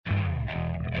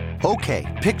Okay,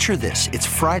 picture this. It's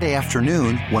Friday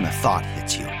afternoon when a thought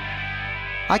hits you.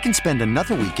 I can spend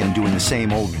another weekend doing the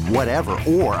same old whatever,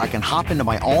 or I can hop into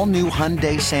my all-new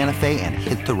Hyundai Santa Fe and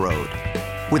hit the road.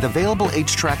 With available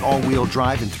H-Track all-wheel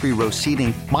drive and 3-row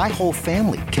seating, my whole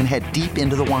family can head deep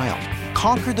into the wild.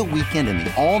 Conquer the weekend in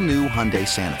the all-new Hyundai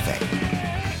Santa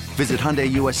Fe. Visit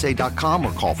HyundaiUSA.com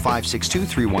or call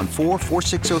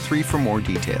 562-314-4603 for more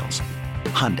details.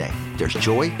 Hyundai, there's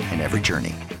joy in every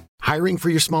journey. Hiring for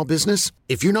your small business?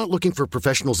 If you're not looking for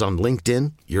professionals on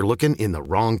LinkedIn, you're looking in the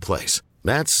wrong place.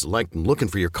 That's like looking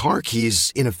for your car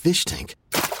keys in a fish tank.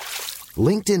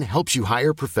 LinkedIn helps you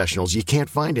hire professionals you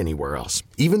can't find anywhere else,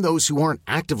 even those who aren't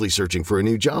actively searching for a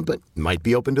new job but might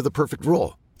be open to the perfect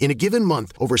role. In a given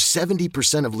month, over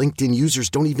 70% of LinkedIn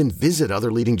users don't even visit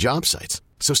other leading job sites.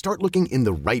 So start looking in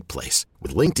the right place.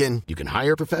 With LinkedIn, you can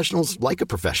hire professionals like a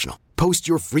professional. Post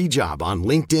your free job on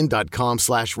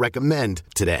linkedin.com/recommend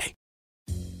today.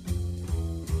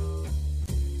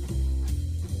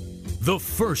 The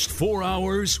first 4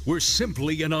 hours were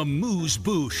simply an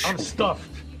amuse-bouche. I'm stuffed.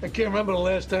 I can't remember the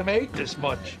last time I ate this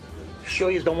much.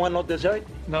 Sure you don't want no dessert?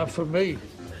 Not for me.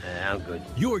 I'm good.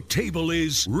 Your table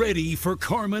is ready for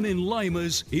Carmen and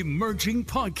Lima's emerging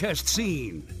podcast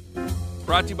scene.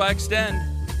 Brought to you by Extend.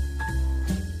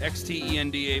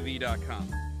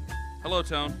 XTENDAV.com. Hello,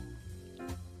 Tone.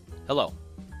 Hello.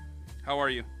 How are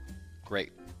you?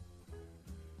 Great.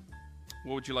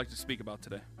 What would you like to speak about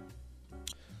today?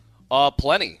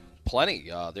 Plenty.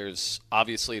 There's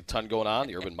obviously a ton going on.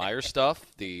 The Urban Meyer stuff,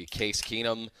 the Case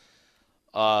Keenum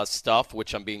stuff,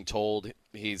 which I'm being told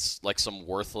he's like some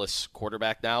worthless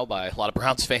quarterback now by a lot of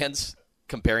Browns fans,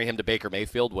 comparing him to Baker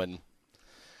Mayfield when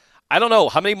I don't know.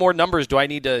 How many more numbers do I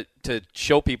need to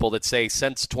show people that say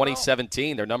since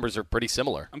 2017 their numbers are pretty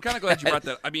similar? I'm kind of glad you brought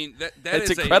that. I mean, it's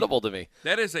incredible to me.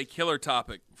 That is a killer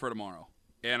topic for tomorrow.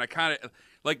 And I kind of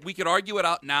like we could argue it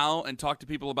out now and talk to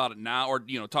people about it now, or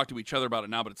talk to each other about it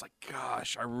now. But it's like,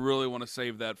 gosh, I really want to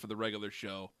save that for the regular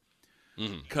show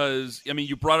because I mean,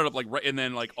 you brought it up like right, and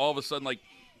then like all of a sudden, like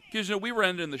because we were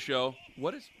ending the show.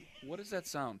 What is that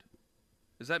sound?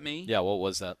 Is that me? Yeah. What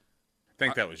was that? I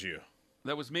think that was you.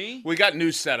 That was me? We got new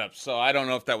setups, so I don't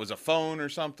know if that was a phone or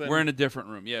something. We're in a different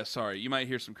room. Yeah, sorry. You might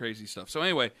hear some crazy stuff. So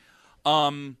anyway,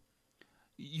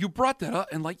 you brought that up,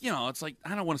 and it's like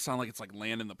I don't want to sound like it's like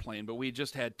landing the plane, but we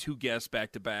just had two guests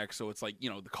back to back, so it's like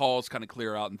the calls kind of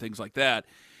clear out and things like that.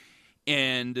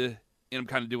 And I'm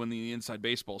kind of doing the inside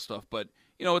baseball stuff, but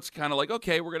it's kind of like,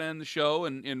 okay, we're gonna end the show,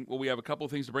 and we have a couple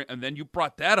of things to bring, and then you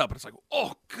brought that up, and it's like,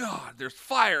 oh god, there's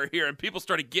fire here, and people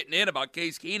started getting in about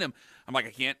Case Keenum. I'm like,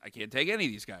 I can't take any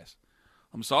of these guys.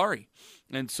 I'm sorry.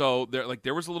 And so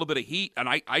there was a little bit of heat, and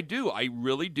I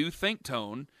really do think,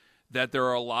 Tone, that there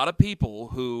are a lot of people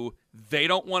who they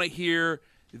don't want to hear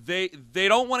they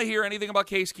don't want to hear anything about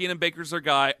Case Keenum. Baker's their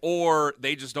guy, or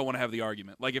they just don't want to have the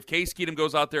argument. Like if Case Keenum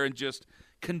goes out there and just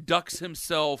conducts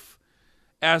himself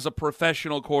as a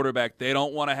professional quarterback, they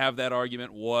don't want to have that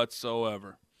argument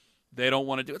whatsoever. They don't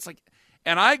want to do it. It's like,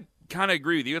 and I kind of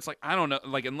agree with you. It's like, I don't know,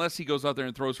 like unless he goes out there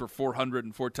and throws for 400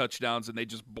 and 4 touchdowns and they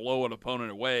just blow an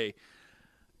opponent away,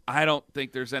 I don't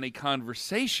think there's any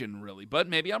conversation really. But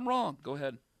maybe I'm wrong. Go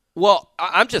ahead. Well,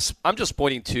 I'm just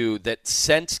pointing to that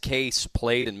since Case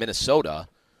played in Minnesota,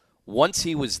 once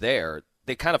he was there,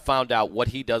 they kind of found out what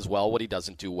he does well, what he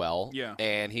doesn't do well. Yeah.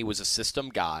 And he was a system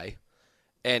guy.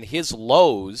 And his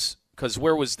lows, because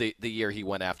where was the year he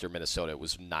went after Minnesota? It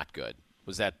was not good.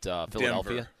 Was that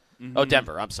Philadelphia? Mm-hmm. Oh,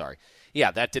 Denver. I'm sorry.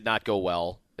 Yeah, that did not go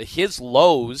well. His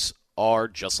lows are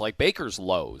just like Baker's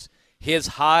lows. His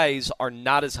highs are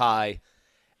not as high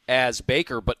as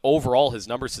Baker, but overall his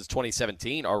numbers since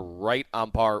 2017 are right on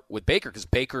par with Baker because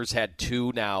Baker's had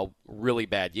 2 now really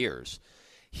bad years.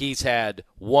 He's had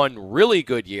 1 really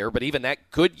good year, but even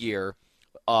that good year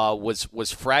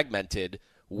was fragmented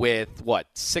with,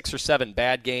 6 or 7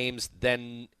 bad games,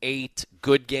 then 8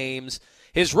 good games.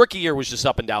 His rookie year was just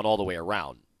up and down all the way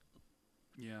around.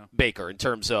 Yeah. Baker, in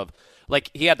terms of,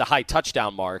 he had the high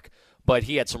touchdown mark, but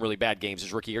he had some really bad games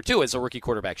his rookie year, too, as a rookie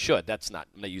quarterback should. I'm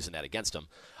not using that against him.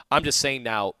 I'm just saying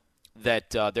now that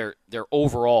their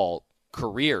overall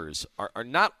careers are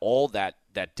not all that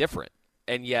different.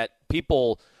 And yet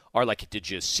people are like, did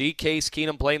you see Case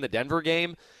Keenum playing the Denver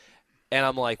game? And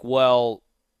I'm like, well,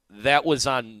 that was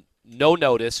on no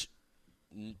notice,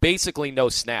 basically no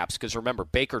snaps, because remember,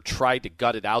 Baker tried to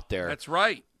gut it out there. That's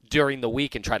right. During the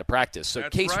week and try to practice. So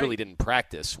That's Case right. really didn't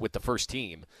practice with the first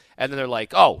team. And then they're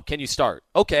like, oh, can you start?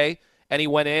 Okay. And he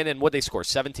went in, and what'd they score?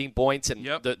 17 points. And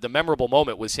the memorable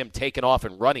moment was him taking off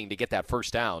and running to get that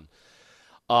first down,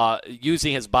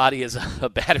 using his body as a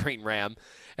battering ram.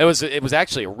 It was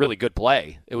actually a really good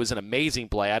play. It was an amazing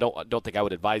play. I don't think I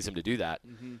would advise him to do that.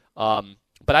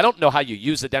 But I don't know how you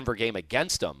use the Denver game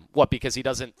against him. What, because he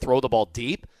doesn't throw the ball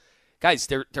deep? Guys,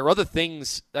 there are other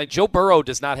things. Joe Burrow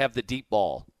does not have the deep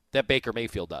ball that Baker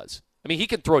Mayfield does. I mean, he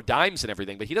can throw dimes and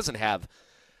everything, but he doesn't have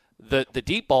the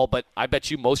deep ball. But I bet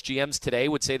you most GMs today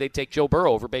would say they'd take Joe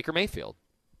Burrow over Baker Mayfield.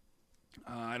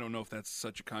 I don't know if that's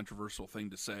such a controversial thing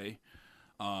to say.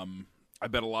 I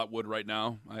bet a lot would right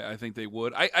now. I think they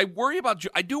would. I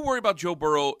do worry about Joe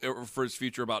Burrow for his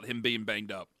future, about him being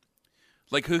banged up.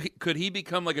 Like, could he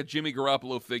become like a Jimmy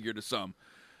Garoppolo figure to some?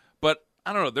 But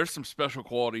I don't know. There's some special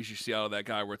qualities you see out of that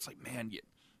guy where it's like, man,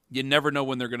 you never know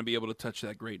when they're going to be able to touch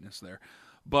that greatness there.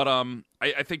 But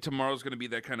I think tomorrow's going to be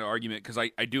that kind of argument, because I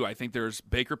think there's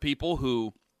Baker people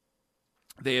who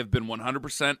they have been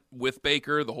 100% with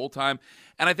Baker the whole time,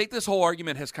 and I think this whole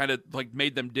argument has kind of like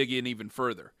made them dig in even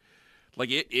further. Like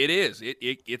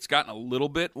it's gotten a little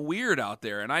bit weird out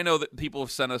there, and I know that people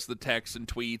have sent us the texts and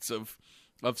tweets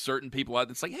of certain people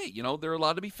out. It's like, hey, they're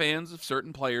allowed to be fans of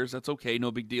certain players. That's okay, no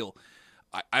big deal.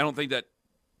 I don't think that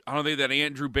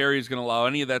Andrew Berry is going to allow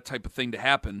any of that type of thing to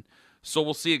happen. So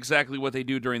we'll see exactly what they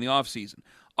do during the offseason.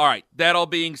 All right, that all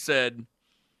being said,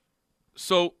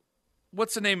 so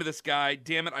what's the name of this guy?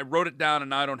 Damn it, I wrote it down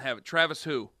and now I don't have it. Travis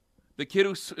who? The kid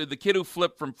who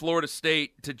flipped from Florida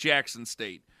State to Jackson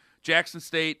State. Jackson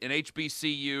State and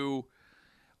HBCU,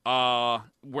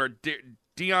 where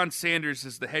Deion Sanders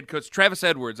is the head coach. Travis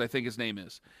Edwards, I think his name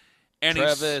is. And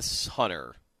Travis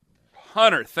Hunter.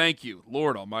 Hunter, thank you.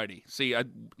 Lord almighty. See,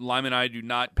 Lyman and I do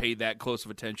not pay that close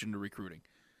of attention to recruiting.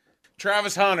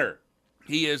 Travis Hunter.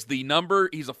 He's a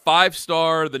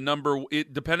 5-star,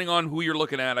 depending on who you're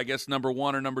looking at, I guess number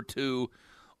 1 or number 2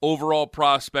 overall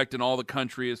prospect in all the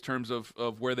country in terms of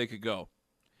where they could go.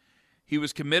 He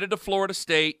was committed to Florida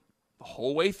State the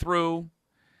whole way through,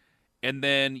 and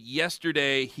then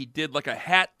yesterday he did like a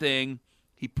hat thing.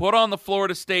 He put on the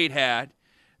Florida State hat,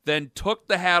 then took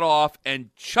the hat off and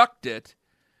chucked it.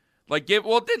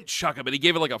 Didn't chuck it, but he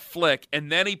gave it like a flick,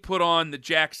 and then he put on the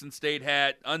Jackson State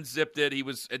hat, unzipped it. He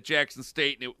was at Jackson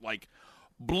State, and it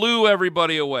blew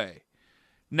everybody away.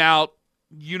 Now,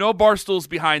 Barstool's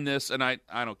behind this, and I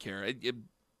don't care.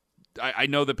 I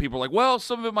know that people are like, well,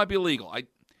 some of it might be illegal. I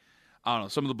don't know.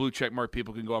 Some of the blue check mark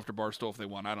people can go after Barstool if they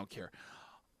want. I don't care.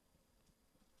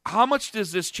 How much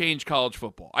does this change college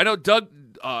football? I know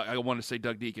I want to say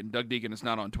Doug Deacon. Doug Deacon is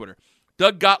not on Twitter.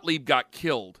 Doug Gottlieb got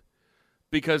killed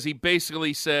because he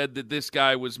basically said that this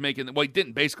guy was making – well, he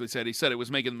didn't basically say it. He said it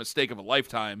was making the mistake of a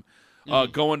lifetime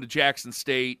going to Jackson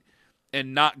State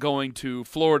and not going to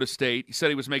Florida State. He said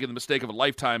he was making the mistake of a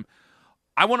lifetime.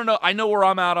 I want to know – I know where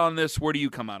I'm at on this. Where do you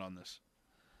come out on this?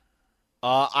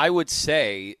 I would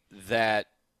say that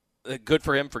good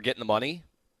for him for getting the money.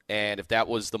 And if that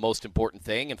was the most important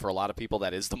thing, and for a lot of people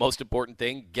that is the most important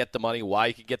thing, get the money while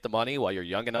you can get the money, while you're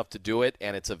young enough to do it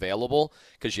and it's available,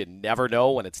 because you never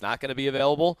know when it's not going to be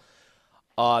available,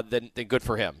 then good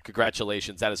for him.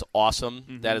 Congratulations. That is awesome.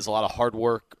 Mm-hmm. That is a lot of hard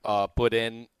work put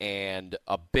in, and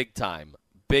a big-time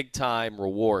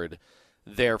reward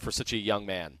there for such a young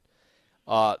man.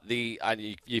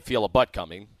 You feel a butt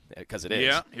coming, because it is.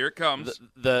 Yeah, here it comes.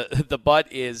 The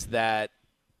butt is that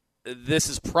this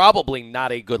is probably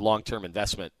not a good long-term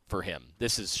investment for him.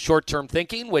 This is short-term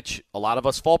thinking, which a lot of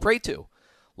us fall prey to.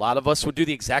 A lot of us would do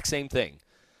the exact same thing.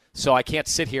 So I can't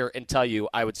sit here and tell you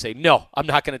I would say, no, I'm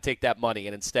not going to take that money,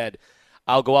 and instead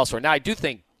I'll go elsewhere. Now,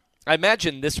 I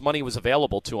imagine this money was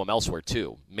available to him elsewhere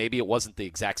too. Maybe it wasn't the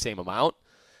exact same amount,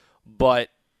 but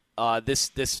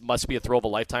this must be a throw of a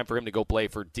lifetime for him to go play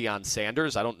for Deion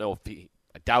Sanders. I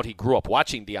doubt he grew up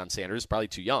watching Deion Sanders, probably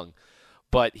too young.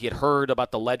 But he had heard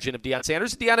about the legend of Deion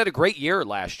Sanders. Deion had a great year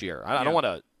last year. I don't want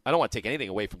to take anything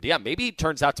away from Deion. Maybe he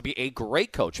turns out to be a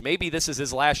great coach. Maybe this is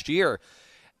his last year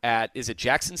is it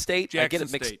Jackson State? Jackson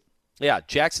State. Yeah,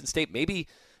 Jackson State. Maybe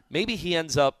he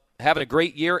ends up having a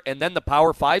great year, and then the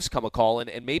Power Fives come a-calling,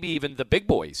 and maybe even the big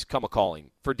boys come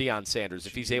a-calling for Deion Sanders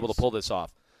if he's able to pull this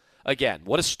off. Again,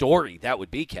 what a story that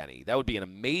would be, Kenny. That would be an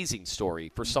amazing story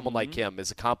for someone like him,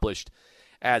 as accomplished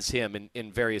as him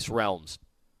in various realms.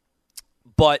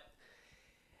 But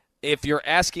if you're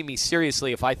asking me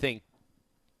seriously if I think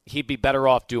he'd be better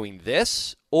off doing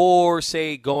this or,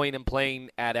 say, going and playing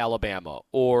at Alabama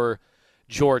or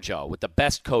Georgia with the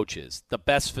best coaches, the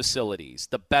best facilities,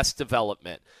 the best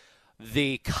development,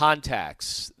 the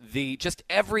contacts, just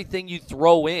everything you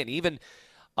throw in, even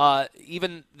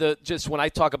just when I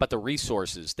talk about the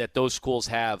resources that those schools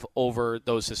have over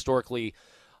those historically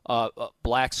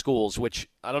black schools, which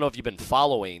I don't know if you've been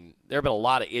following. There have been a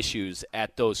lot of issues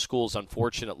at those schools,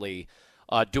 unfortunately,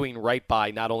 doing right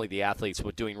by not only the athletes,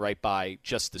 but doing right by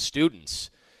just the students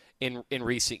in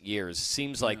recent years.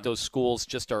 Seems like those schools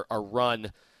just are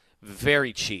run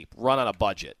very cheap, run on a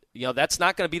budget. That's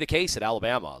not going to be the case at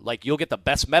Alabama. Like, you'll get the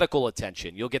best medical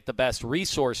attention. You'll get the best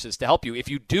resources to help you. If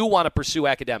you do want to pursue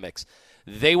academics,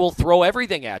 they will throw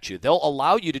everything at you. They'll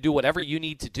allow you to do whatever you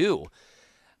need to do.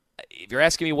 If you're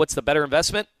asking me what's the better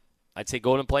investment, I'd say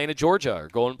going and playing at Georgia or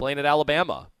going and playing at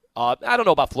Alabama. I don't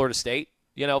know about Florida State.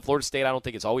 Florida State I don't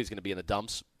think is always going to be in the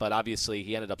dumps, but obviously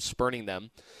he ended up spurning them,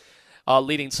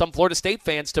 leading some Florida State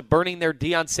fans to burning their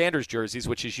Deion Sanders jerseys,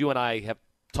 which, as you and I have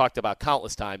talked about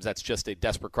countless times, that's just a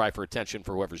desperate cry for attention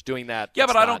for whoever's doing that. Yeah,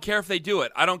 but I don't care if they do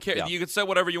it. I don't care. Yeah. You can set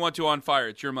whatever you want to on fire.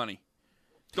 It's your money.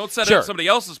 Don't set it on somebody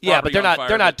else's property. Yeah, but they're not. Fire,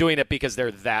 they're not doing it because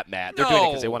they're that mad. They're doing it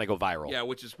because they want to go viral. Yeah,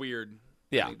 which is weird.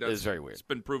 Yeah, it is very weird. It's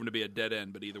been proven to be a dead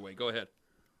end, but either way, go ahead.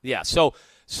 Yeah. So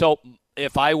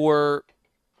if I were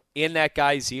in that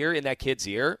guy's ear, in that kid's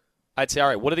ear, I'd say, all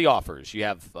right, what are the offers? You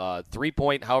have 3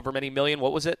 point however many million.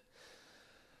 What was it?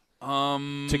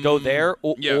 To go there,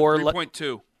 or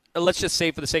 3.2. Let's just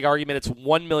say, for the sake of argument, it's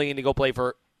 $1 million to go play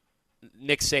for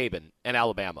Nick Saban and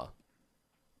Alabama.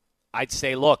 I'd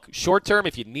say, look, short term,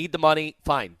 if you need the money,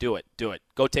 fine, do it.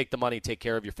 Go take the money, take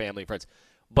care of your family and friends.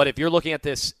 But if you're looking at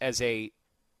this as a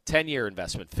 10-year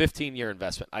investment, 15-year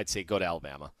investment, I'd say go to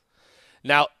Alabama.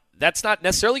 Now, that's not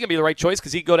necessarily going to be the right choice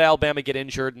because he could go to Alabama, get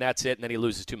injured, and that's it, and then he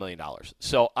loses $2 million.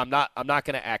 So I'm not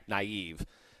going to act naive.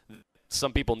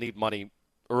 Some people need money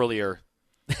earlier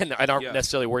and aren't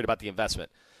necessarily worried about the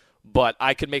investment. But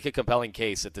I could make a compelling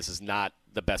case that this is not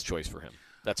the best choice for him.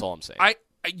 That's all I'm saying.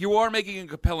 You are making a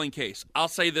compelling case. I'll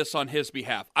say this on his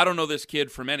behalf. I don't know this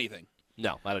kid from anything.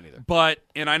 No, I don't either.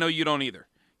 And I know you don't either.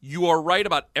 You are right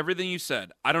about everything you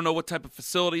said. I don't know what type of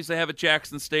facilities they have at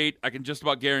Jackson State. I can just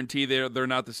about guarantee they're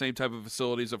not the same type of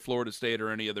facilities at Florida State or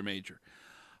any other major.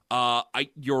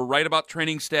 You're right about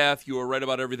training staff. You are right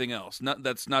about everything else.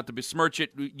 That's not to besmirch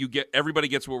it. Everybody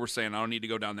gets what we're saying. I don't need to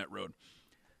go down that road.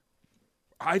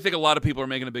 I think a lot of people are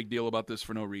making a big deal about this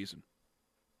for no reason.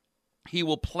 He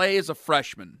will play as a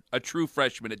freshman, a true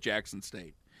freshman at Jackson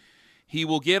State. He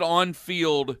will get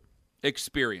on-field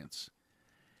experience.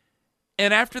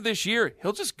 And after this year,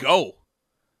 he'll just go.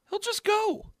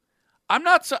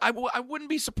 I wouldn't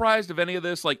be surprised if any of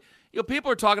this,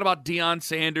 people are talking about Deion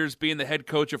Sanders being the head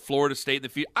coach of Florida State in the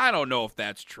future. I don't know if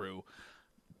that's true.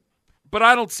 But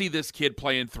I don't see this kid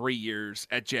playing 3 years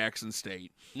at Jackson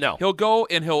State. No. He'll go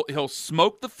and he'll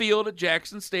smoke the field at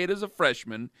Jackson State as a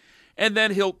freshman, and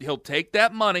then he'll take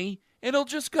that money and he'll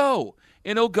just go.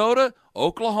 And he'll go to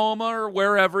Oklahoma or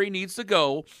wherever he needs to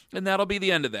go, and that'll be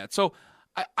the end of that. So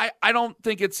I don't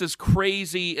think it's as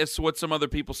crazy as what some other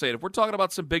people say. If we're talking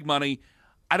about some big money,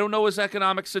 I don't know his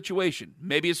economic situation.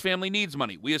 Maybe his family needs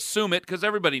money. We assume it because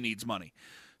everybody needs money.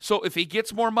 So if he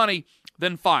gets more money,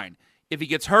 then fine. If he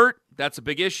gets hurt, that's a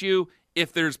big issue.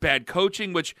 If there's bad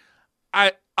coaching, which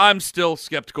I'm still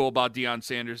skeptical about Deion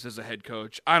Sanders as a head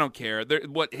coach. I don't care.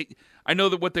 I know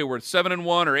that what they were 7-1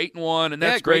 or 8-1, and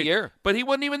that's great year. But he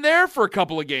wasn't even there for a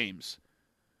couple of games.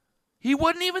 He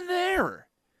wasn't even there.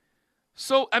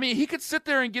 So he could sit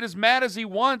there and get as mad as he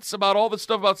wants about all the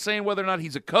stuff about saying whether or not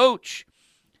he's a coach.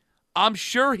 I'm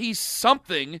sure he's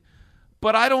something.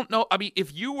 But I don't know.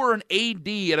 If you were an AD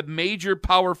at a major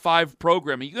Power 5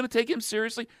 program, are you going to take him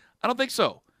seriously? I don't think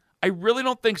so. I really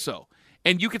don't think so.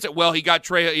 And you could say, well, he got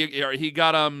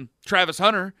Travis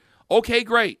Hunter. Okay,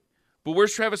 great. But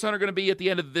where's Travis Hunter going to be at the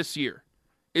end of this year?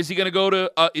 Is he going to go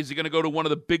to one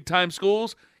of the big time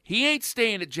schools? He ain't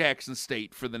staying at Jackson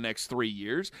State for the next 3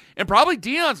 years. And probably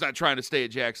Deion's not trying to stay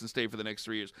at Jackson State for the next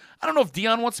 3 years. I don't know if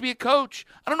Deion wants to be a coach.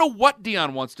 I don't know what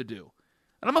Deion wants to do.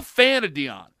 And I'm a fan of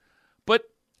Deion. But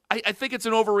I think it's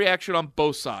an overreaction on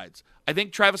both sides. I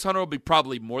think Travis Hunter will be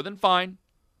probably more than fine.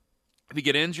 If he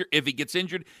gets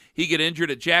injured, he get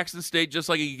injured at Jackson State just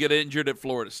like he could get injured at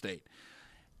Florida State.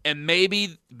 And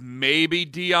maybe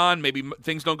Deion, maybe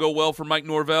things don't go well for Mike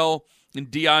Norvell, and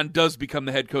Deion does become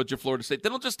the head coach of Florida State.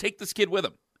 Then he'll just take this kid with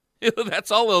him.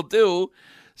 That's all he'll do.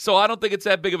 So I don't think it's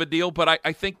that big of a deal, but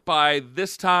I think by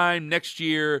this time next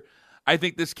year, I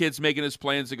think this kid's making his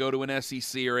plans to go to an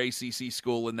SEC or ACC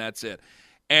school, and that's it.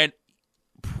 And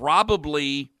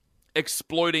probably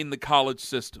exploiting the college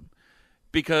system.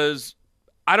 Because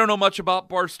I don't know much about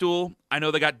Barstool. I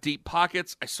know they got deep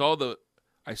pockets. I saw the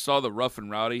Rough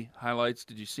and Rowdy highlights.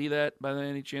 Did you see that by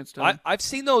any chance, Tom? I've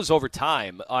seen those over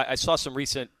time. I saw some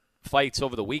recent fights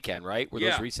over the weekend, right? Were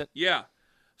those recent? Yeah.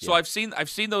 So I've seen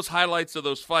those highlights of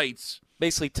those fights.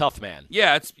 Basically tough man.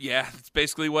 Yeah, it's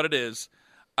basically what it is.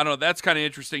 I don't know. That's kind of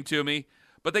interesting to me.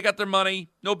 But they got their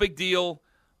money. No big deal.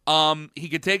 He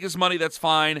could take his money. That's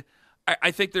fine.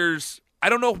 I think there's I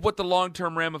don't know what the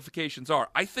long-term ramifications are.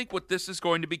 I think what this is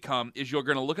going to become is you're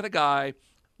going to look at a guy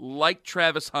like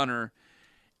Travis Hunter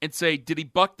and say, did he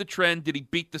buck the trend? Did he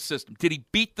beat the system? Did he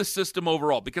beat the system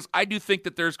overall? Because I do think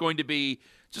that there's going to be,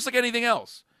 just like anything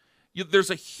else, there's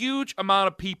a huge amount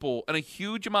of people and a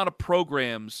huge amount of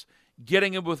programs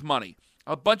getting in with money,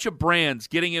 a bunch of brands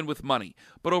getting in with money.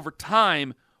 But over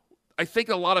time, I think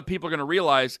a lot of people are going to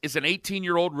realize, is an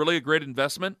 18-year-old really a great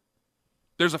investment?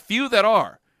 There's a few that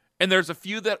are, and there's a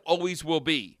few that always will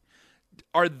be.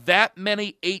 Are that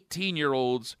many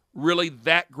 18-year-olds really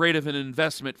that great of an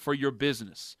investment for your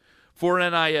business, for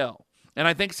an NIL? And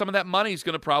I think some of that money is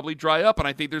going to probably dry up, and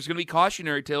I think there's going to be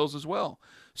cautionary tales as well.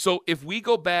 So if we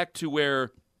go back to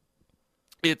where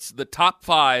it's the top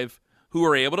 5 who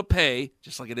are able to pay,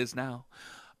 just like it is now,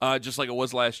 just like it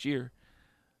was last year,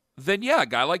 then yeah, a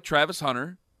guy like Travis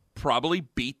Hunter probably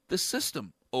beat the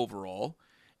system overall.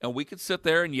 And we could sit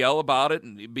there and yell about it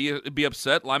and be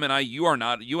upset. Lyman and you and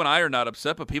I are not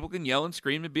upset, but people can yell and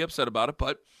scream and be upset about it.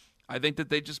 But I think that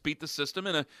they just beat the system.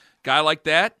 And a guy like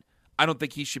that, I don't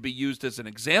think he should be used as an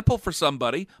example for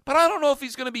somebody, but I don't know if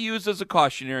he's going to be used as a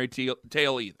cautionary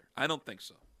tale either. I don't think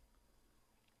so.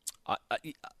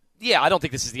 Yeah, I don't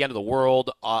think this is the end of the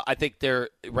world. I think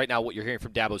right now what you're hearing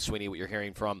from Dabo Swinney, what you're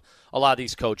hearing from a lot of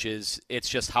these coaches, it's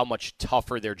just how much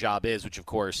tougher their job is, which, of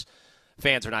course,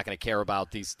 fans are not going to care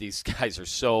about. These guys are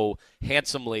so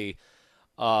handsomely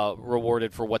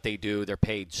rewarded for what they do. They're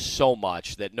paid so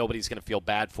much that nobody's going to feel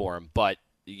bad for them. But,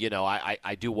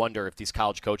 I do wonder if these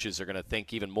college coaches are going to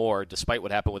think even more, despite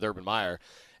what happened with Urban Meyer,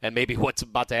 and maybe what's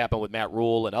about to happen with Matt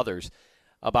Rule and others,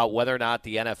 about whether or not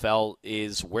the NFL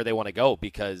is where they want to go,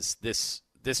 because this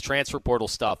transfer portal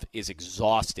stuff is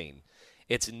exhausting.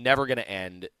 It's never going to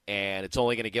end, and it's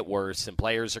only going to get worse, and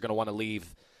players are going to want to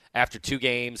leave after 2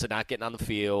 games and not getting on the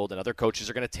field, and other coaches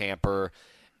are going to tamper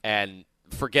and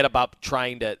forget about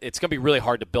it's going to be really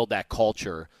hard to build that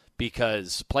culture,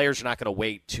 because players are not going to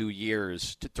wait 2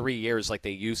 years to 3 years like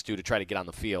they used to try to get on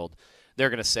the field. They're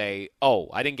going to say, oh,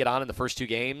 I didn't get on in the first 2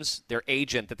 games. Their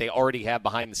agent that they already have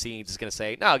behind the scenes is going to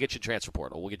say, no, I'll get you a transfer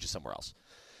portal. We'll get you somewhere else.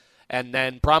 And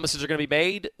then promises are going to be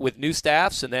made with new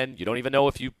staffs, and then you don't even know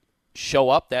if you show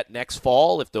up that next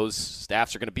fall, if those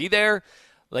staffs are going to be there.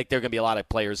 Like, there are going to be a lot of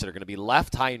players that are going to be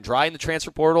left high and dry in the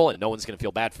transfer portal, and no one's going to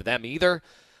feel bad for them either.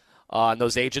 And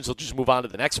those agents will just move on to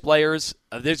the next players.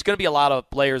 There's going to be a lot of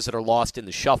players that are lost in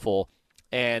the shuffle,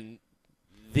 and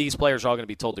these players are all going to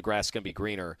be told the grass is going to be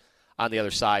greener on the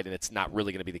other side, and it's not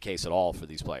really going to be the case at all for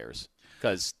these players,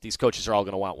 because these coaches are all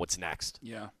going to want what's next.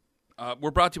 Yeah.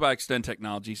 We're brought to you by Extend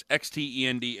Technologies,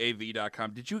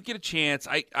 xtendav.com. Did you get a chance?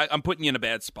 I'm putting you in a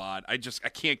bad spot. I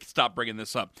can't stop bringing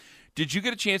this up. Did you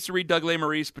get a chance to read Doug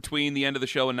Lesmerises between the end of the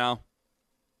show and now?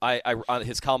 I on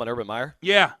his column on Urban Meyer?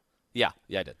 Yeah,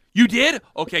 I did. You did?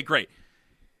 Okay, great.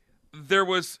 There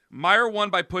was Meyer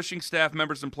won by pushing staff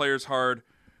members and players hard,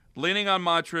 leaning on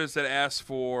mantras that asked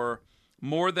for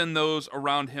more than those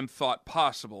around him thought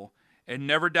possible, and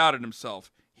never doubted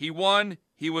himself. He won,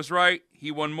 he was right, he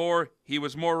won more, he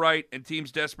was more right, and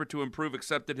teams desperate to improve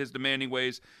accepted his demanding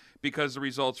ways because the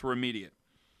results were immediate.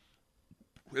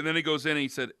 And then he goes in and he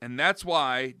said, and that's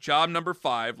why job number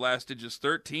 5 lasted just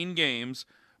 13 games.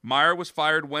 Meyer was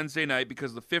fired Wednesday night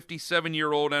because the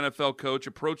 57-year-old NFL coach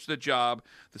approached the job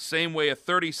the same way the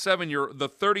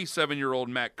 37-year-old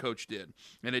Mac coach did.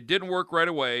 And it didn't work right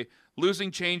away.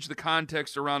 Losing changed the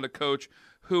context around a coach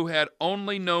who had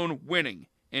only known winning,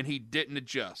 and he didn't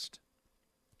adjust.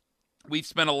 We've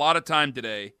spent a lot of time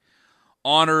today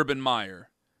on Urban Meyer.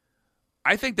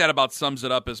 I think that about sums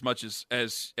it up as much as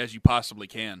you possibly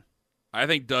can. I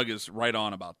think Doug is right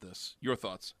on about this. Your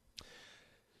thoughts?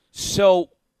 So,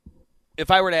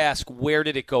 if I were to ask, where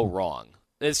did it go wrong?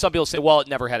 Some people say, well, it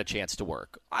never had a chance to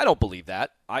work. I don't believe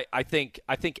that. I think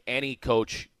any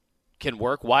coach can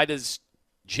work. Why does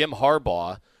Jim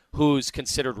Harbaugh, who's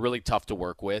considered really tough to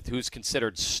work with, who's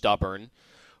considered stubborn,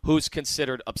 who's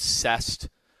considered obsessed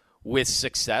with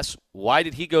success, why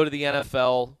did he go to the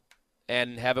NFL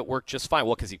and have it work just fine?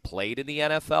 Well, because he played in the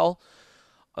NFL.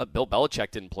 Bill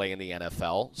Belichick didn't play in the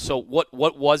NFL. So what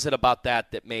was it about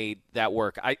that made that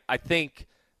work? I think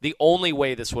the only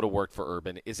way this would have worked for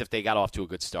Urban is if they got off to a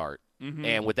good start. Mm-hmm.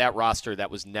 And with that roster,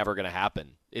 that was never going to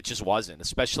happen. It just wasn't.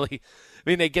 Especially,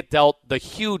 they get dealt the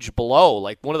huge blow.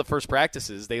 Like, one of the first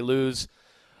practices they lose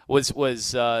was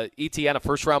ETN a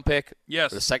first-round pick?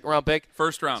 Yes. Or a second-round pick?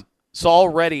 First round. So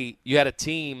already you had a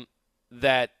team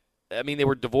that, they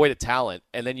were devoid of talent,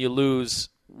 and then you lose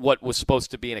what was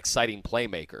supposed to be an exciting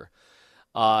playmaker.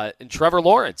 And Trevor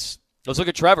Lawrence. Let's look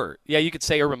at Trevor. Yeah, you could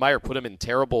say Urban Meyer put him in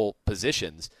terrible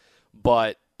positions,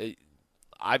 but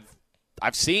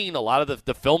I've seen a lot of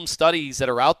the film studies that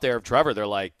are out there of Trevor. They're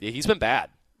like, he's been bad.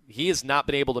 He has not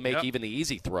been able to make even the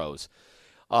easy throws.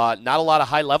 Not a lot of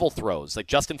high-level throws. Like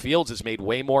Justin Fields has made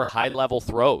way more high-level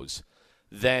throws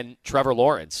than Trevor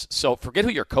Lawrence. So forget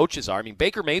who your coaches are. I mean,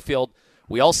 Baker Mayfield,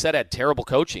 we all said had terrible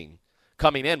coaching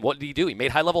coming in. What did he do? He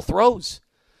made high-level throws,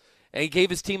 and he gave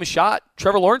his team a shot.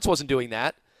 Trevor Lawrence wasn't doing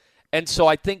that. And so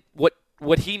I think what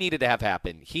he needed to have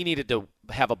happen, he needed to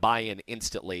have a buy-in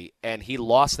instantly, and he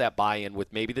lost that buy-in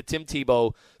with maybe the Tim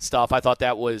Tebow stuff. I thought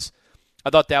that was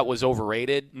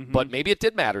overrated, but maybe it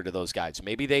did matter to those guys.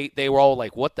 Maybe they were all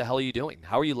like, what the hell are you doing?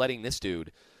 How are you letting this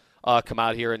dude come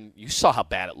out here? And you saw how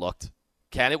bad it looked,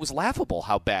 Ken. It was laughable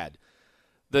how bad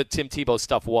the Tim Tebow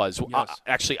stuff was,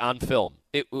 actually on film.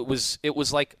 It was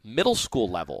like middle school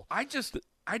level.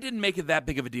 I didn't make it that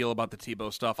big of a deal about the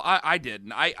Tebow stuff. I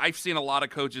didn't. I've seen a lot of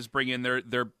coaches bring in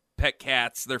their pet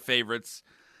cats, their favorites.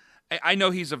 I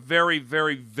know he's a very,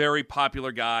 very, very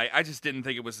popular guy. I just didn't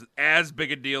think it was as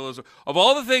big a deal as of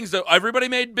all the things that everybody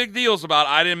made big deals about.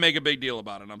 I didn't make a big deal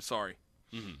about it. I'm sorry.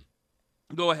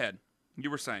 Go ahead. You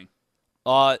were saying.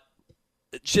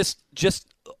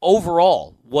 Just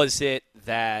overall, was it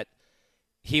that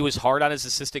he was hard on his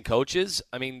assistant coaches?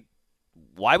 I mean,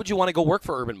 why would you want to go work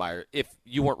for Urban Meyer if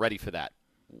you weren't ready for that?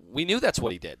 We knew that's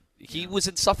what he did. He was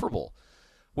insufferable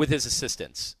with his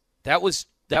assistants. That was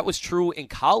true in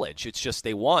college. It's just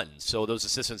they won, so those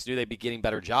assistants knew they'd be getting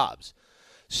better jobs.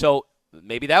 So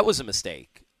maybe that was a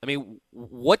mistake. I mean,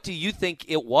 what do you think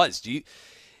it was? Do you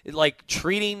like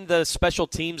treating the special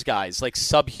teams guys like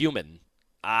subhuman?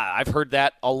 I've heard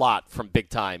that a lot from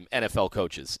big-time NFL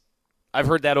coaches. I've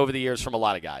heard that over the years from a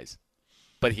lot of guys.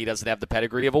 But he doesn't have the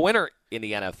pedigree of a winner in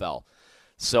the NFL.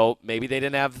 So maybe they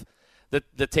didn't have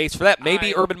the taste for that.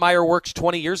 Maybe Urban Meyer worked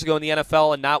 20 years ago in the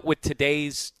NFL and not with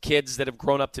today's kids that have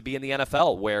grown up to be in the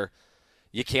NFL, where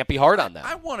you can't be hard on them.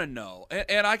 I want to know,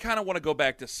 and I kind of want to go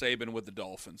back to Saban with the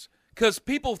Dolphins, because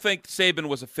people think Saban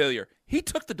was a failure. He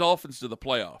took the Dolphins to the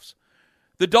playoffs.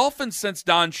 The Dolphins, since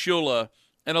Don Shula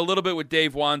and a little bit with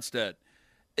Dave Wanstead,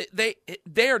 they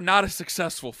are not a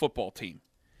successful football team.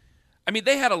 I mean,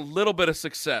 they had a little bit of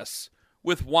success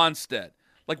with Wanstead,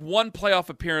 like one playoff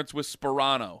appearance with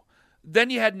Sperano.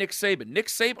 Then you had Nick Saban.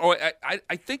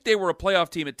 I think they were a playoff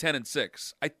team at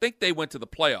 10-6. I think they went to the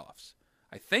playoffs.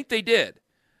 I think they did.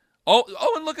 Oh,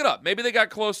 and look it up. Maybe they got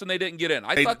close and they didn't get in.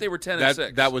 I thought they were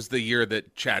 10-6. That was the year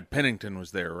that Chad Pennington was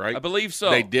there, right? I believe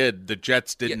so. They did. The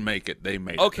Jets didn't make it. They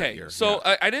made it that year. So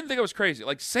I didn't think it was crazy.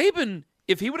 Like Saban,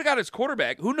 if he would have got his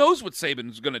quarterback, who knows what Saban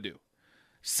was going to do?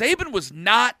 Saban was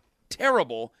not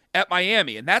terrible at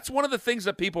Miami, and that's one of the things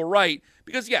that people write,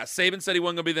 because Saban said he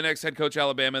wasn't going to be the next head coach at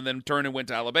Alabama and then turned and went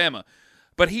to Alabama,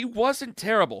 but he wasn't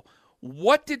terrible.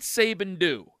 What did Saban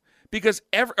do? Because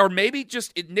or maybe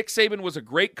just Nick Saban was a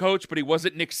great coach, but he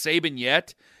wasn't Nick Saban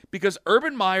yet, because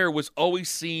Urban Meyer was always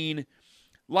seen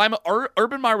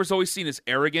as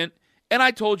arrogant. And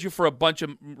I told you for a bunch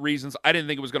of reasons I didn't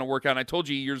think it was going to work out. And I told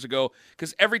you years ago,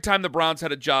 because every time the Browns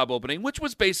had a job opening, which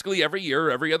was basically every year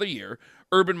or every other year,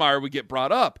 Urban Meyer would get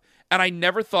brought up. And I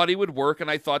never thought he would work,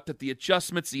 and I thought that the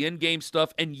adjustments, the in-game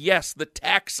stuff, and yes, the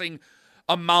taxing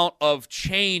amount of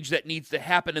change that needs to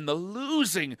happen and the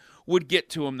losing would get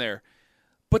to him there.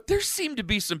 But there seemed to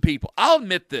be some people, I'll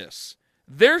admit this,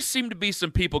 there seemed to be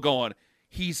some people going,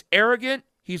 he's arrogant,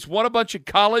 he's won a bunch in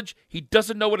college. He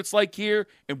doesn't know what it's like here,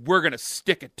 and we're going to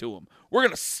stick it to him. We're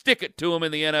going to stick it to him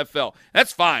in the NFL.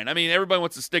 That's fine. I mean, everybody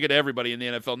wants to stick it to everybody in the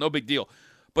NFL. No big deal.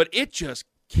 But it just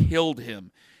killed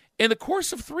him in the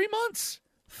course of 3 months.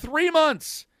 3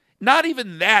 months. Not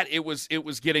even that, it was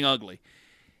getting ugly.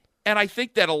 And I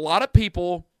think that a lot of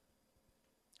people,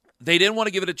 they didn't want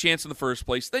to give it a chance in the first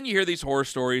place. Then you hear these horror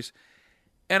stories.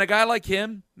 And a guy like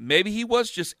him, maybe he was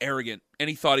just arrogant, and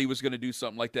he thought he was going to do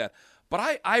something like that.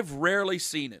 But I've rarely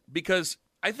seen it, because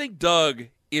I think Doug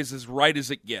is as right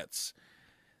as it gets.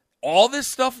 All this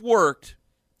stuff worked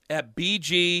at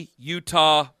BG,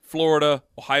 Utah, Florida,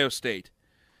 Ohio State.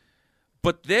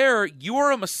 But there, you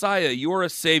are a messiah, you are a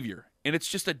savior, and it's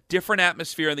just a different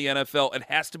atmosphere in the NFL. It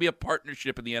has to be a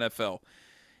partnership in the NFL.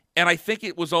 And I think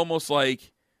it was almost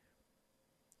like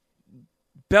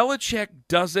Belichick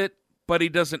does it, but he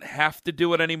doesn't have to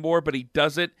do it anymore, but he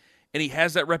does it. And he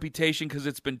has that reputation because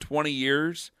it's been 20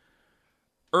 years.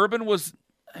 Urban was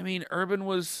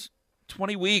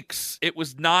 20 weeks. It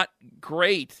was not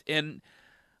great. And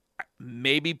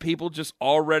maybe people just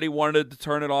already wanted to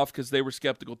turn it off because they were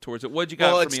skeptical towards it. What'd you got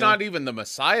for me? Well, it's not even the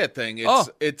Messiah thing.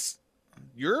 It's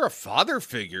you're a father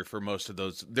figure for most of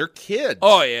those. They're kids.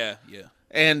 Oh, yeah.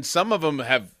 And some of them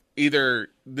have either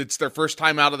it's their first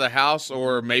time out of the house,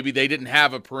 or maybe they didn't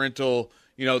have a parental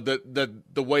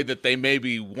the way that they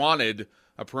maybe wanted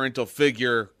a parental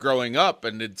figure growing up.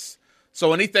 And it's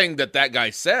so anything that guy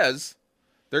says,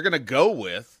 they're going to go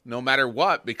with no matter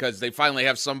what, because they finally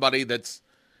have somebody that's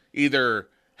either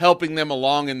helping them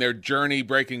along in their journey,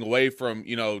 breaking away from,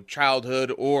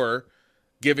 childhood, or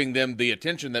giving them the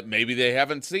attention that maybe they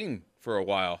haven't seen for a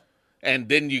while. And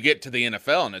then you get to the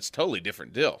NFL, and it's a totally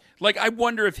different deal. Like, I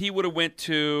wonder if he would have went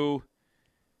to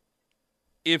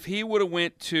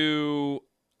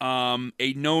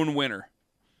a known winner.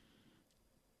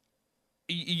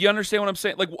 You understand what I'm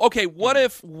saying? Like, okay, what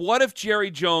if Jerry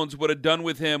Jones would have done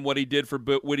with him what he did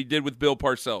with Bill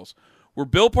Parcells?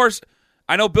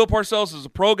 I know Bill Parcells is a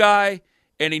pro guy,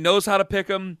 and he knows how to pick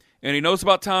them, and he knows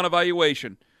about talent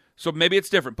evaluation. So maybe it's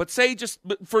different. But say, just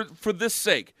for this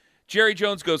sake, Jerry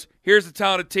Jones goes, here's the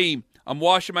talented team. I'm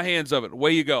washing my hands of it.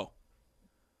 Away you go.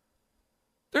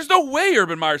 There's no way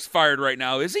Urban Meyer's fired right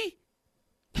now, is he?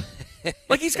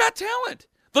 Like, he's got talent.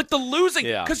 Like, the losing,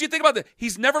 because you think about that,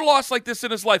 he's never lost like this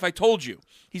in his life. I told you,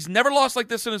 he's never lost like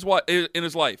this in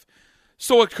his life.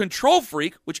 So a control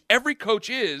freak, which every coach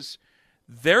is,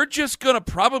 they're just gonna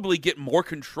probably get more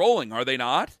controlling, are they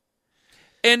not?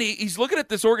 And he's looking at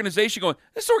this organization going,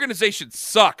 this organization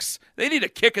sucks. They need a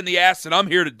kick in the ass, and I'm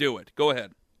here to do it. Go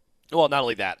ahead. Well, not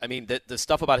only that. I mean, the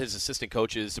stuff about his assistant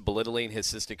coaches, belittling his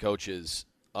assistant coaches.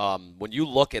 When you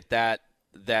look at that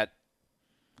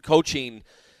coaching.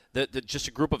 Just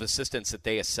a group of assistants that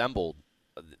they assembled,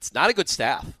 it's not a good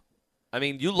staff. I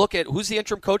mean, you look at who's the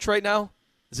interim coach right now?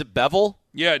 Is it Bevel?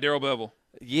 Yeah, Darrell Bevel.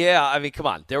 Yeah, I mean, come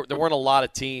on. There weren't a lot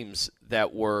of teams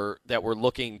that were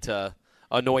looking to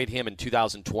anoint him in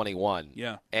 2021.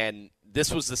 Yeah. And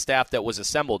this was the staff that was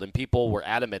assembled, and people were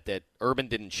adamant that Urban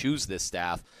didn't choose this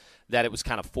staff, that it was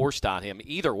kind of forced on him.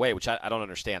 Either way, which I don't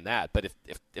understand that, but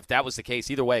if that was the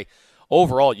case, either way,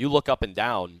 overall, you look up and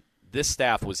down, this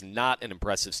staff was not an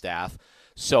impressive staff,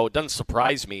 so it doesn't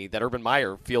surprise me that Urban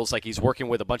Meyer feels like he's working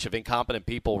with a bunch of incompetent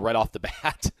people right off the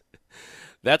bat.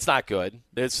 That's not good.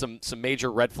 There's some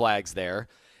major red flags there.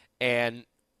 And,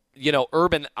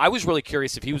 Urban, I was really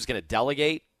curious if he was going to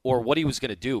delegate or what he was going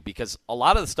to do, because a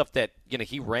lot of the stuff that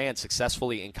he ran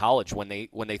successfully in college when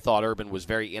they thought Urban was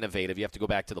very innovative. You have to go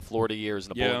back to the Florida years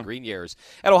and the Bowling Green years.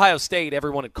 At Ohio State,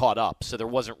 everyone had caught up, so there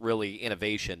wasn't really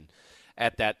innovation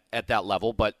at that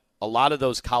level, but a lot of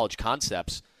those college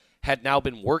concepts had now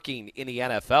been working in the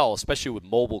NFL, especially with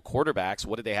mobile quarterbacks.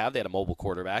 What did they have? They had a mobile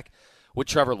quarterback with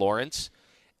Trevor Lawrence.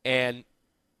 And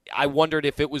I wondered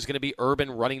if it was going to be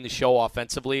Urban running the show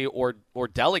offensively or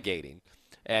delegating.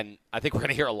 And I think we're going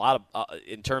to hear a lot of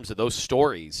in terms of those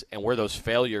stories and where those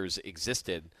failures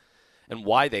existed and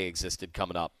why they existed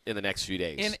coming up in the next few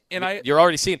days. And you're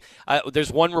already seeing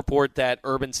there's one report that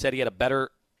Urban said he had a better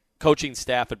coaching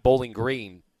staff at Bowling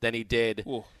Green than he did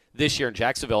this year in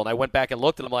Jacksonville. And I went back and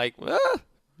looked, and I'm like,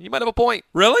 you might have a point.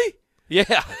 Really?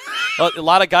 Yeah. A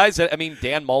lot of guys.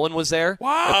 Dan Mullen was there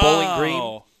at Bowling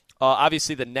Green.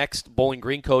 Obviously, the next Bowling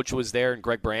Green coach was there, and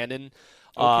Greg Brandon,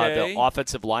 the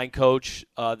offensive line coach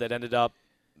that ended up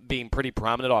being pretty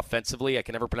prominent offensively. I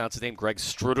can never pronounce his name. Greg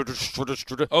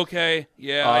Struder. Okay.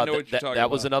 Yeah, I know what you're talking about. That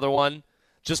was another one.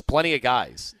 Just plenty of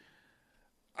guys.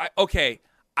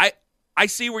 I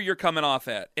see where you're coming off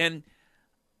at. And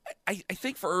I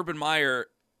think for Urban Meyer,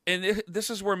 and this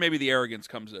is where maybe the arrogance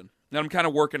comes in, and I'm kind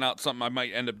of working out something I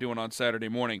might end up doing on Saturday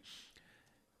morning,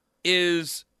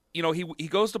 is, he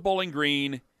goes to Bowling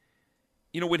Green.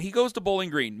 When he goes to Bowling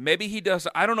Green, maybe he does,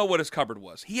 I don't know what his cupboard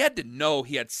was. He had to know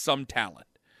he had some talent.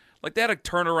 Like, they had a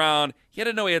turnaround. He had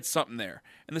to know he had something there.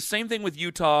 And the same thing with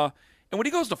Utah. And when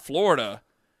he goes to Florida,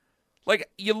 like,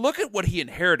 you look at what he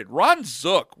inherited. Ron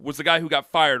Zook was the guy who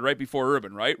got fired right before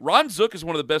Urban, right? Ron Zook is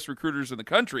one of the best recruiters in the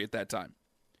country at that time.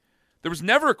 There was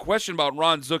never a question about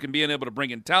Ron Zook and being able to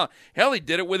bring in talent. Hell, he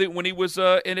did it with it when he was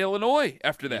in Illinois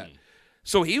after that.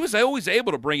 So he was always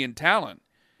able to bring in talent.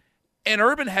 And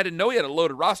Urban had to know he had a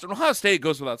loaded roster. And Ohio State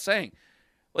goes without saying.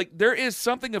 Like, there is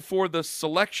something for the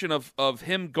selection of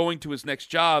him going to his next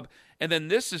job. And then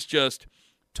this is just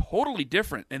totally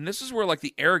different. And this is where, like,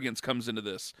 the arrogance comes into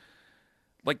this.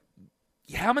 Like,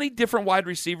 how many different wide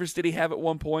receivers did he have at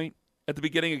one point at the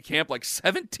beginning of camp? Like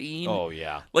 17? Oh,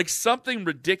 yeah. Like, something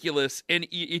ridiculous. And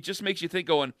it just makes you think,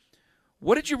 going,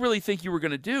 what did you really think you were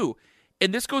going to do?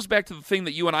 And this goes back to the thing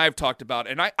that you and I have talked about.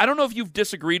 And I don't know if you've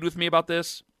disagreed with me about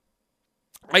this.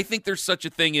 I think there's such a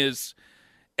thing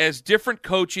as different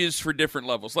coaches for different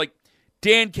levels. Like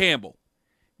Dan Campbell.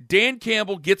 Dan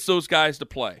Campbell gets those guys to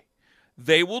play.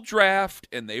 They will draft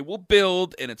and they will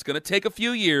build, and it's going to take a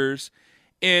few years,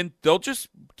 and they'll just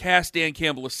cast Dan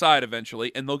Campbell aside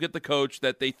eventually, and they'll get the coach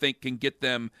that they think can get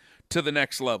them to the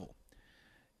next level.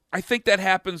 I think that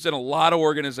happens in a lot of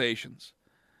organizations.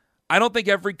 I don't think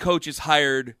every coach is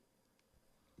hired.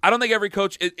 I don't think every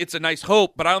coach, it's a nice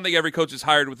hope, but I don't think every coach is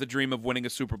hired with the dream of winning a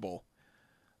Super Bowl.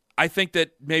 I think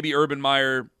that maybe Urban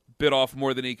Meyer bit off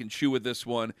more than he can chew with this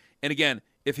one. And again,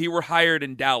 if he were hired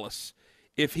in Dallas,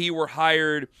 if he were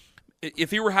hired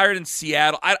in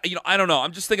Seattle, I don't know.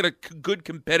 I'm just thinking of good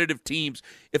competitive teams.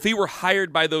 If he were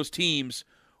hired by those teams,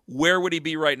 where would he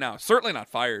be right now? Certainly not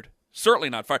fired.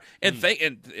 Certainly not fired. And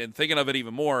thinking of it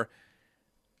even more,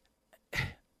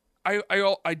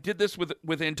 I did this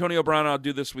with Antonio Brown, and I'll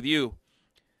do this with you.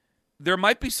 There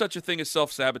might be such a thing as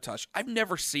self-sabotage. I've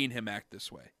never seen him act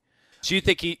this way. So you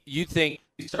think he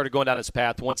started going down his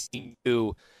path once he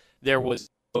knew there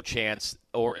was no chance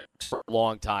or for a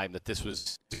long time that this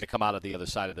was going to come out of the other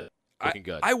side of it looking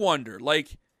good? I wonder,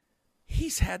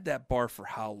 he's had that bar for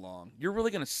how long? You're really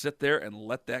going to sit there and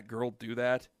let that girl do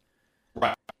that?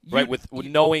 Right, with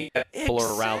knowing that people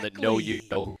are around that know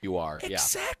who you are.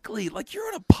 Exactly. Yeah. You're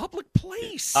in a public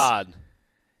place. Odd.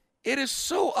 It is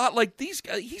so odd. These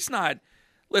guys, he's not.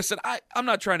 Listen, I'm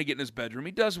not trying to get in his bedroom.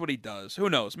 He does what he does. Who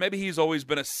knows? Maybe he's always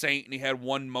been a saint and he had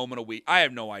one moment a week. I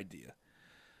have no idea.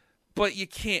 But you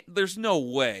can't. There's no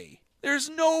way. There's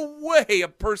no way a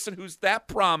person who's that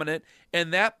prominent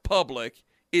and that public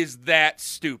is that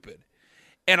stupid.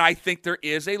 And I think there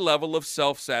is a level of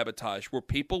self-sabotage where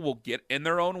people will get in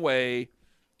their own way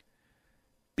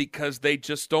because they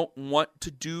just don't want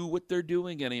to do what they're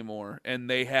doing anymore. And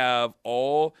they have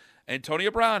all –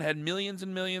 Antonio Brown had millions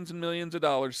and millions and millions of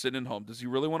dollars sitting at home. Does he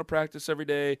really want to practice every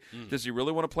day? Does he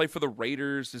really want to play for the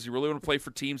Raiders? Does he really want to play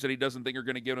for teams that he doesn't think are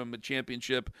going to give him a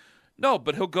championship? No,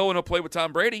 but he'll go and he'll play with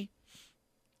Tom Brady.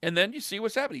 And then you see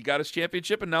what's happening. He got his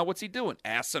championship, and now what's he doing?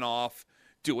 Assing off,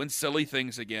 doing silly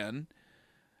things again.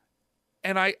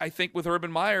 And I think with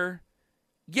Urban Meyer,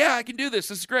 yeah, I can do this.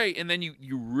 This is great. And then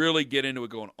you really get into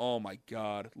it going, oh, my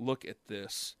God, look at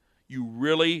this. You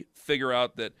really figure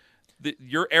out that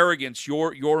your arrogance,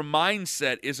 your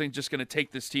mindset isn't just going to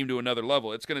take this team to another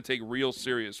level. It's going to take real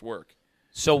serious work.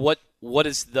 So what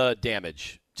is the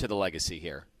damage to the legacy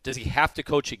here? Does he have to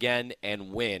coach again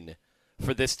and win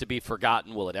for this to be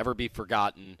forgotten? Will it ever be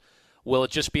forgotten? Will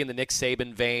it just be in the Nick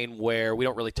Saban vein where we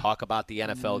don't really talk about the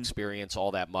NFL experience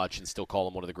all that much and still call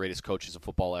him one of the greatest coaches of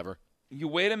football ever? You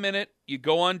wait a minute, you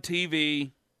go on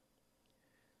TV,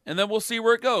 and then we'll see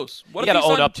where it goes. You got to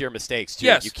own up to your mistakes, too.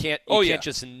 Yes. You can't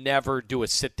just never do a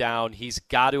sit-down. He's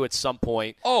got to, at some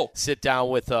point, sit down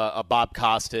with a Bob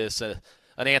Costas, an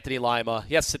Anthony Lima.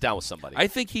 He has to sit down with somebody. I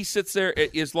think he sits there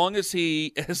as long as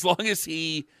he,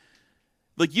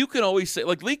 you can always say,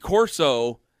 Lee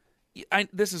Corso,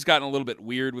 this has gotten a little bit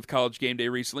weird with College Game Day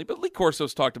recently, but Lee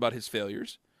Corso's talked about his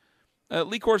failures.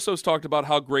 Lee Corso's talked about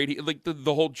how great he,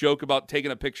 the whole joke about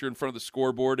taking a picture in front of the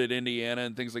scoreboard at Indiana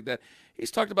and things like that.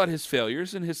 He's talked about his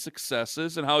failures and his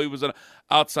successes and how he was an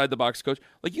outside-the-box coach.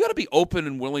 You got to be open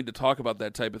and willing to talk about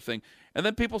that type of thing. And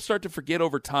then people start to forget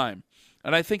over time.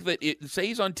 And I think that, say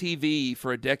he's on TV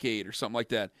for a decade or something like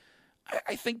that,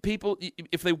 I think people,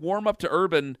 if they warm up to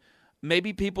Urban,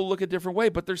 maybe people look a different way.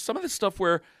 But there's some of this stuff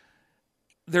where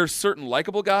there's certain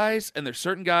likable guys, and there's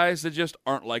certain guys that just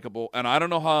aren't likable, and I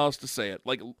don't know how else to say it.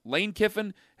 Lane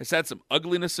Kiffin has had some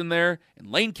ugliness in there, and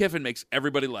Lane Kiffin makes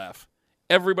everybody laugh.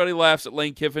 Everybody laughs at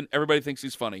Lane Kiffin. Everybody thinks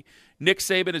he's funny. Nick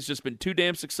Saban has just been too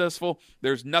damn successful.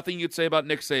 There's nothing you'd say about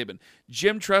Nick Saban.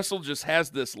 Jim Tressel just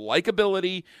has this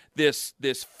likability,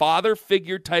 this father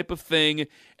figure type of thing,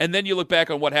 and then you look back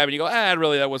on what happened, you go,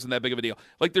 really, that wasn't that big of a deal.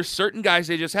 There's certain guys,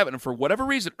 they just have it, and for whatever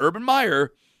reason, Urban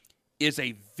Meyer is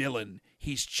a villain.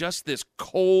 He's just this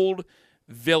cold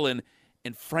villain.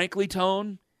 And frankly,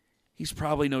 Tone, he's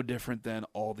probably no different than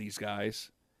all these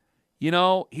guys.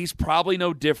 He's probably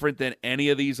no different than any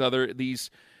of these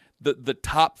the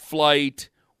top flight,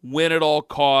 win at all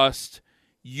cost,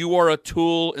 you are a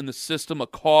tool in the system, a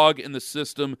cog in the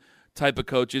system type of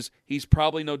coaches. He's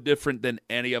probably no different than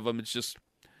any of them. It's just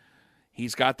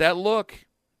he's got that look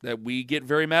that we get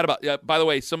very mad about. By the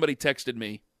way, somebody texted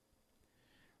me.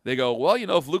 They go, well,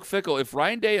 if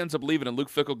Ryan Day ends up leaving and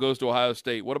Luke Fickell goes to Ohio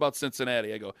State, what about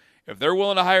Cincinnati? I go, if they're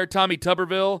willing to hire Tommy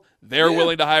Tuberville, they're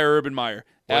willing to hire Urban Meyer.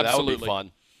 Well, absolutely. That would be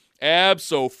fun.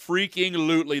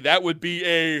 Abso-freaking-lutely. That would be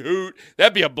a hoot.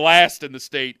 That'd be a blast in the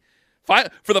state.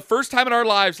 For the first time in our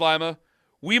lives, Lima,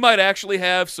 we might actually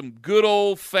have some good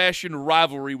old-fashioned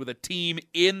rivalry with a team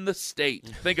in the state.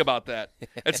 Think about that.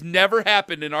 It's never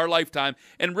happened in our lifetime,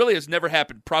 and really has never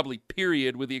happened probably,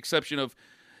 period, with the exception of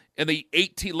in the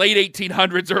late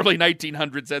 1800s, early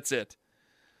 1900s. That's it.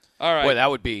 All right. Boy, that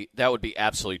would be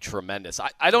absolutely tremendous.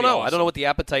 I don't know. Awesome. I don't know what the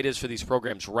appetite is for these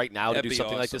programs right now to That'd do be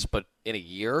something like awesome. this, but in a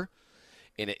year,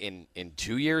 in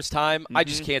 2 years' time. I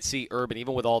just can't see Urban,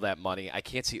 even with all that money, I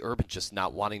can't see Urban just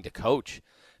not wanting to coach.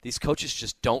 These coaches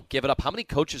just don't give it up. How many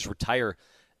coaches retire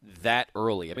that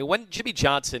early? I mean, when Jimmy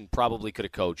Johnson probably could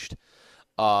have coached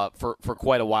for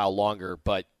quite a while longer,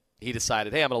 but he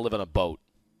decided, hey, I'm going to live on a boat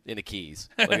in the Keys.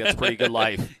 Like, that's a pretty good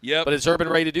life. Yep. But is Urban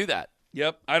ready to do that?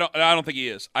 Yep. I don't think he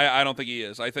is. I don't think he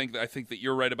is. I think that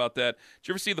you're right about that. Did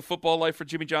you ever see The Football Life for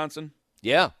Jimmy Johnson?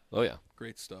 Yeah. Oh, yeah.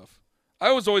 Great stuff.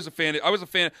 I was always a fan. I was a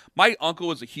fan. My uncle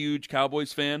was a huge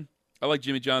Cowboys fan. I liked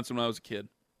Jimmy Johnson when I was a kid.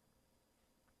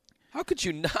 How could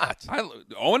you not?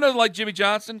 Owen doesn't like Jimmy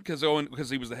Johnson because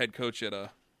he was the head coach at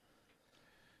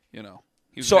he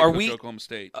was So the head are coach we at Oklahoma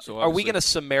State. So are we obviously- going to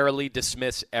summarily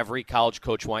dismiss every college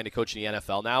coach wanting to coach in the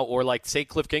NFL now? Or like, say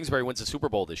Cliff Kingsbury wins the Super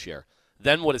Bowl this year.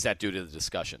 Then what does that do to the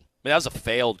discussion? I mean, that was a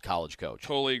failed college coach.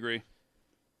 Totally agree.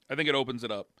 I think it opens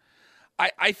it up.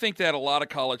 I think that a lot of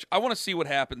college – I want to see what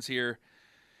happens here.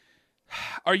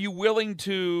 Are you willing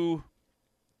to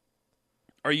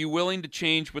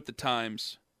change with the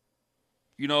times?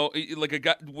 You know, like a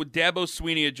guy – would Dabo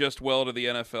Swinney adjust well to the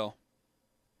NFL?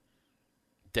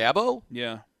 Dabo?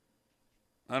 Yeah.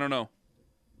 I don't know.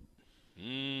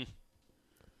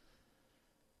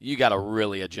 You got to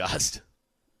really adjust.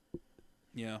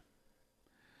 Yeah.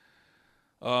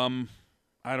 I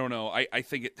don't know. I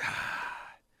think it.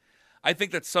 I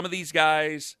think that some of these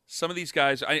guys.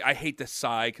 I hate to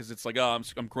sigh because it's like, oh,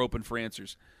 I'm groping for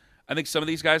answers. I think some of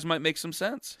these guys might make some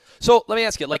sense. So let me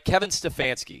ask you, like Kevin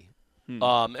Stefanski,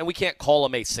 and we can't call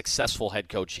him a successful head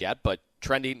coach yet, but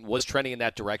was trending in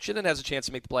that direction and has a chance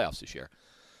to make the playoffs this year.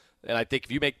 And I think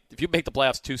if you make the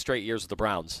playoffs 2 straight years with the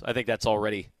Browns, I think that's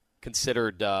already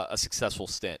considered a successful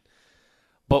stint.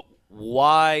 But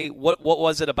why? What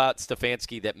was it about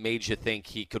Stefanski that made you think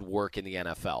he could work in the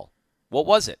NFL? What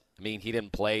was it? I mean, he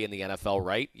didn't play in the NFL,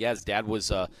 right? Yeah, his dad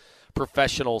was a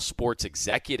professional sports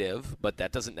executive, but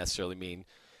that doesn't necessarily mean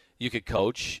you could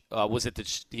coach. Was it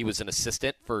that he was an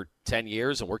assistant for 10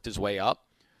 years and worked his way up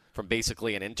from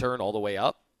basically an intern all the way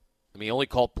up? I mean, he only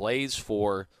called plays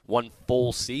for 1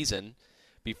 full season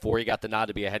before he got the nod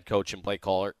to be a head coach and play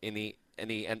caller in the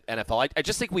NFL. I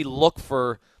just think we look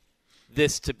for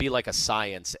this to be like a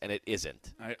science, and it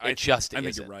isn't. I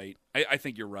think you're right. I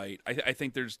think you're right. I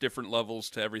think there's different levels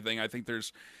to everything. I think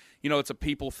there's, it's a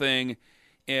people thing,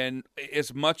 and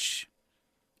as much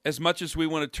as we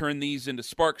want to turn these into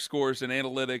Spark scores and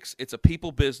analytics, it's a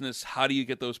people business. How do you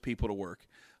get those people to work?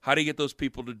 How do you get those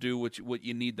people to do what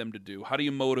you need them to do? How do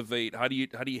you motivate? How do you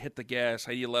hit the gas?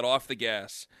 How do you let off the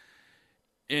gas?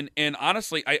 And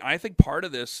honestly, I think part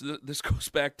of this goes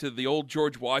back to the old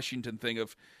George Washington thing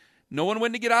of knowing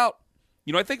when to get out.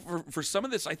 I think for some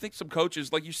of this, I think some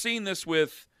coaches, like you're seeing this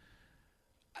with,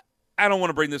 I don't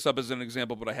want to bring this up as an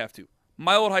example, but I have to.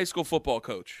 My old high school football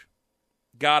coach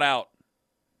got out.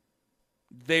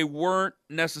 They weren't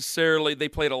necessarily, they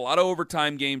played a lot of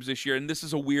overtime games this year, and this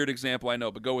is a weird example, I know,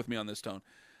 but go with me on this, Tone.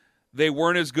 They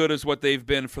weren't as good as what they've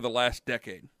been for the last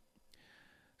decade.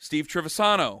 Steve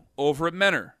Trevisano over at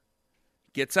Mentor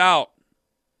gets out.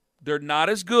 They're not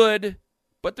as good,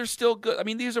 but they're still good. I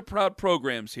mean, these are proud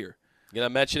programs here. You going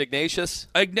to mention Ignatius?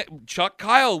 Chuck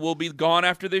Kyle will be gone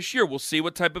after this year. We'll see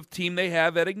what type of team they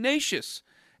have at Ignatius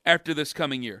after this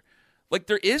coming year. Like,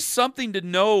 there is something to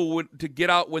know to get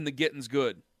out when the getting's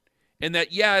good. And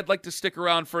that, yeah, I'd like to stick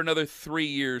around for another 3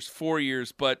 years, 4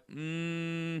 years, but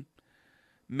maybe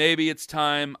it's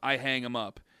time I hang them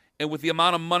up. And with the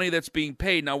amount of money that's being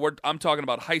paid, now I'm talking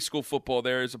about high school football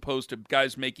there as opposed to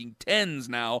guys making tens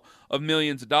now of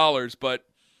millions of dollars, but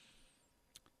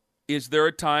is there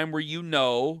a time where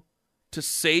to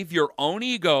save your own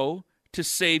ego, to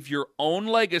save your own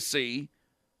legacy,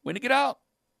 when to get out?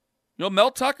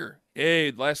 Mel Tucker, hey,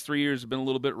 the last 3 years have been a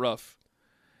little bit rough.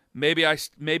 Maybe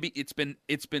it's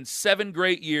been 7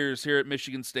 great years here at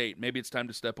Michigan State. Maybe it's time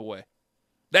to step away.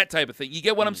 That type of thing. You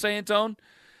get what I'm saying, Tone?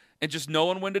 And just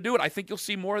knowing when to do it. I think you'll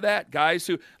see more of that. Guys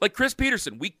who, like Chris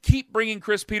Peterson, we keep bringing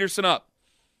Chris Peterson up.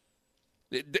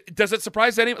 Does it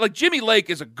surprise anyone? Like, Jimmy Lake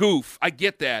is a goof. I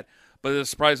get that. But does it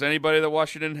surprise anybody that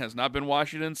Washington has not been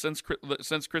Washington since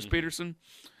Chris Peterson?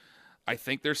 I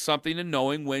think there's something in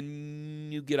knowing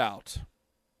when you get out.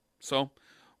 So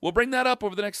we'll bring that up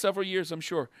over the next several years, I'm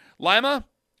sure. Lima,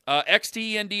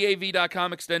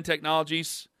 xtendav.com, Extend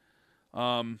Technologies.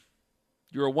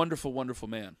 You're a wonderful, wonderful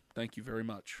man. Thank you very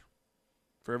much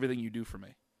for everything you do for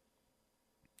me.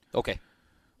 Okay.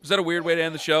 Was that a weird way to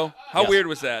end the show? How weird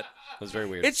was that? It was very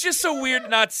weird. It's just so weird to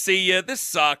not see you. This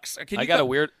sucks. I got a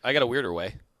weirder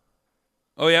way.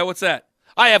 Oh, yeah? What's that?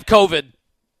 I have COVID.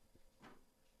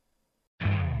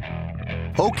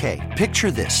 Okay, picture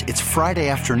this. It's Friday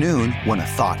afternoon when a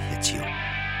thought hits you.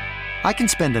 I can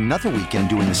spend another weekend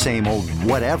doing the same old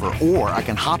whatever, or I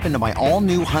can hop into my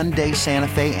all-new Hyundai Santa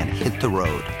Fe and hit the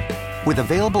road. With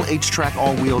available H-Track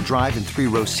all-wheel drive and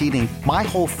 3-row seating, my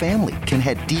whole family can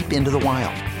head deep into the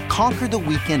wild. Conquer the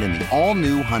weekend in the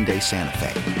all-new Hyundai Santa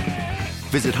Fe.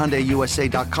 Visit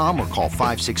HyundaiUSA.com or call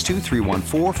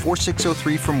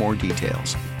 562-314-4603 for more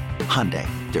details. Hyundai,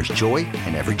 there's joy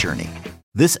in every journey.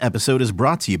 This episode is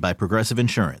brought to you by Progressive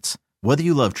Insurance. Whether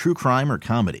you love true crime or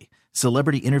comedy,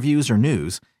 celebrity interviews or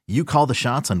news, you call the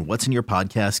shots on what's in your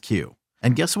podcast queue.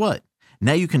 And guess what?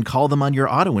 Now you can call them on your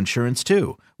auto insurance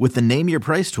too with the Name Your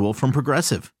Price tool from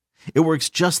Progressive. It works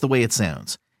just the way it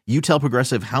sounds. You tell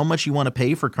Progressive how much you want to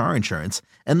pay for car insurance,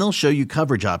 and they'll show you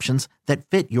coverage options that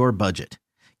fit your budget.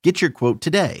 Get your quote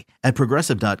today at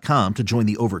Progressive.com to join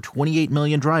the over 28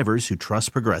 million drivers who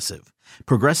trust Progressive.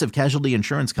 Progressive Casualty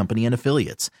Insurance Company and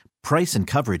Affiliates. Price and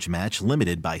coverage match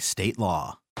limited by state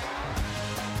law.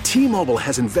 T-Mobile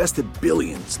has invested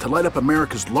billions to light up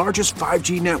America's largest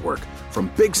 5G network,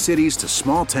 from big cities to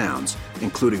small towns,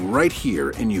 including right here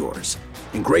in yours.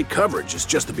 And great coverage is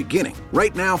just the beginning.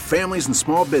 Right now, families and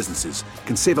small businesses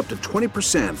can save up to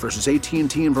 20% versus AT&T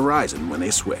and Verizon when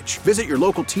they switch. Visit your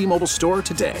local T-Mobile store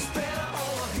today.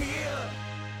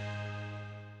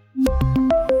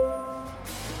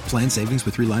 Plan savings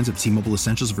with 3 lines of T-Mobile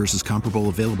Essentials versus comparable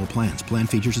available plans. Plan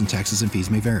features and taxes and fees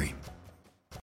may vary.